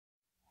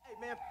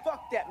Man,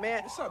 fuck that,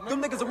 man.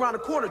 Them niggas around the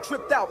corner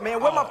tripped out, man.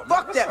 Where my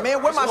fuck that,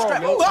 man? Where my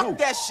strap? Fuck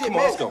that shit,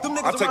 man. Them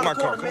niggas around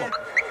the corner, man.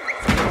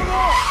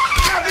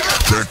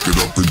 Back it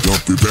up and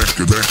dump it, back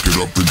it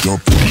up and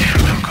dump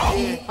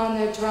it. On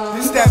their drum.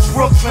 This that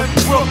Brooklyn,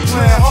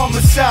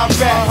 homicide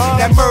rap.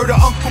 That murder,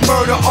 Uncle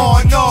Murder,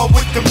 on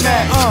with the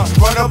Mac.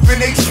 Run up in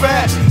they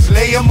trap,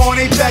 lay them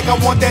on they back. I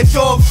want that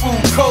dog food,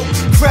 coke,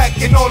 crack,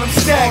 and all them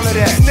stacks.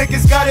 These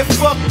niggas got it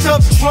fucked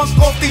up, drunk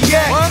off the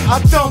yak. I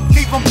don't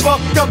leave them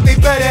fucked up, they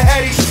better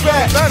have they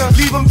strap.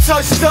 Leave them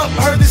touched up,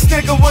 heard this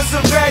nigga was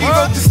a rat. He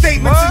wrote the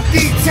statements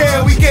in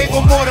detail, we gave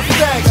him all the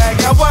facts.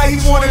 Now why he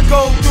wanna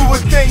go through a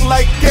thing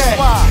like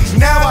that?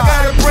 Now I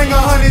gotta bring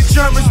 100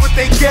 Germans with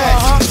they gas.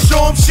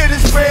 Show them shit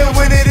is real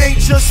when it ain't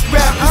just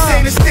rap. This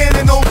ain't a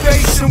standing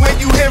ovation when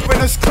you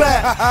hearing us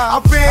clap. I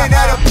ran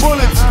out of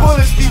bullets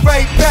be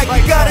right back.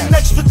 You got an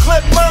extra clip,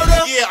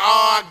 Murda? Yeah,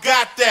 I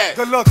got that.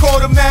 Good luck,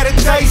 automatic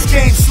dice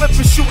game,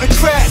 slipping, shooting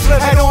crack.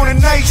 Had on a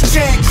nice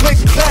chain, click,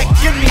 clack,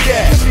 give me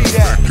that.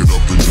 Back it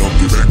up and dump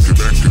it, back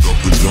it up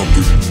and dump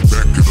it.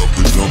 Back it up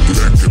and dump it,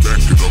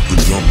 back it up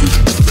and dump it.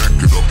 Back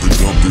it up and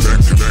dump it,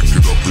 back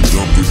it up and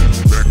dump it.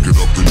 Back it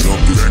up and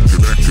dump it,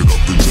 back it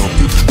up and dump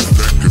it.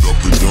 Back it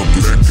up and dump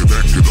it,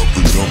 back it up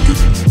and dump it.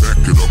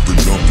 Back it up and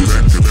dump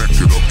it, back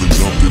it up and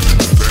dump it.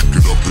 Back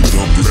it up and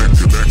dump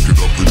it, back it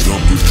up and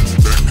dump it.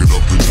 Back it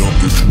up and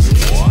dump it.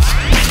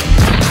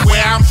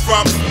 Where I'm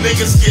from,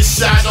 niggas get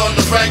shot on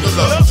the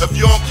regular. If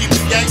you don't keep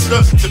it gangster,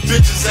 the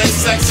bitches ain't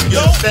sexy.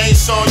 They ain't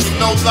showing you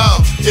no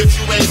love if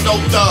you ain't no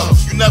thug.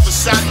 You never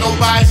shot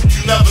nobody,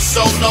 you never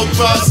sold no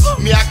drugs.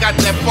 Me, I got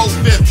that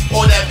 4-5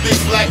 or that big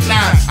black 9.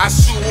 I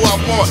shoot who I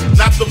want,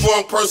 not the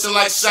wrong person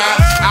like Shine.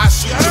 I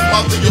shoot your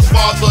mother, your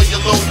father, or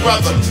your little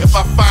brother. If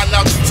I find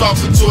out you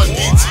talking to a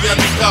DT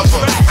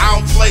undercover. I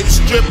don't play the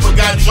stripper,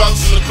 got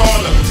drugs in the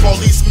corner.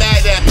 Police mad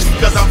at me,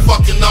 cause I'm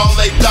fucking all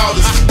they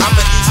daughters. I'm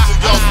an East New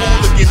York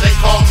hooligan, they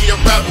call me a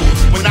rebel.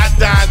 When I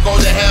die and go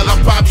to hell,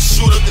 I'll probably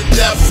shoot up the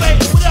devil.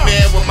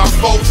 Man, when my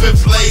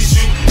 4-5 blaze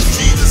you,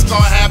 Jesus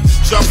gonna have to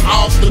jump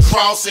off the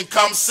cross and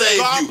come save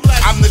you.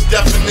 I'm the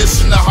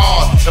definition of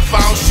hard. If I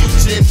don't shoot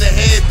you in the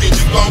head, then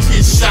you gon'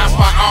 get shot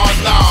by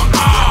Allah.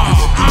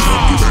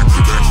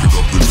 Back it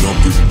up and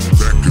dump it.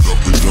 Back it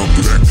up and dump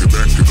it.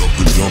 Back it up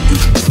and dump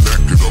it.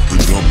 Back it up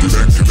and dump it.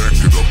 Back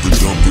it up and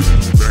dump it.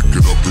 Back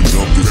it up and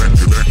dump it.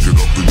 Back it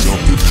up and dump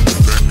it.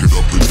 Back it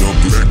up and dump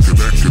it.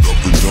 Back it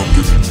up and dump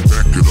it.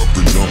 Back it up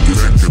and dump it.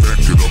 Back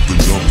it up and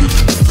dump it.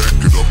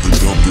 Back it up and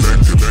dump it.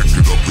 Back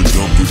it up and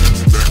dump it.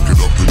 Back it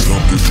up and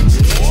dump it.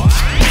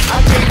 I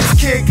gave this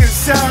kid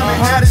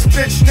consignment, now this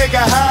bitch nigga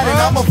hiding.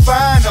 I'ma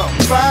find him,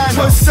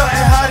 put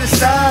something hot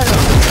inside him.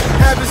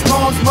 Have his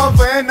mom's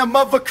mother and the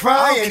mother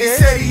crying. He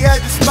said he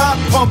had the spot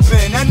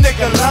pumping, that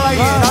nigga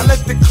lying. I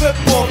let the clip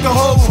off, the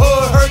whole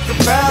hood heard the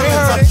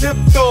balance. I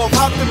dipped off,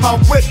 hopped in my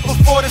whip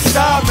before the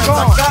sirens.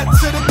 I got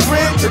to the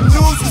crib, the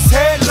news was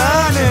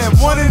headlining.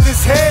 One in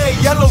his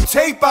head, yellow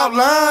tape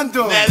outlined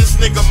him. Now this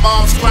nigga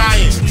mom's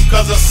crying,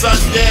 cause her son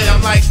dead. I'm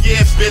like,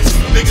 yeah, bitch,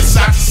 nigga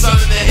shot the son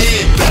in the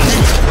head. He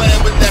was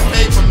playing with that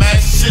paper,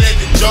 man, shit ain't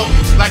a joke.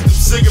 Like them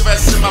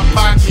cigarettes in my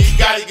pocket, he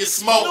gotta get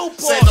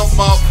smoked. Say no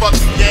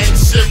motherfucking game,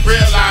 shit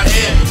real out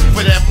here.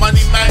 For that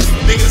money, man,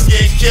 niggas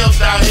getting killed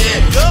out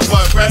here.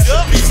 But rest in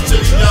peace to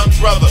the young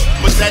brother.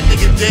 But that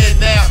nigga dead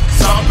now,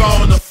 so I'm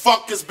going to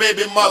fuck his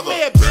baby mother.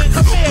 Back it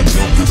up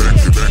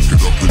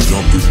and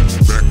dump it.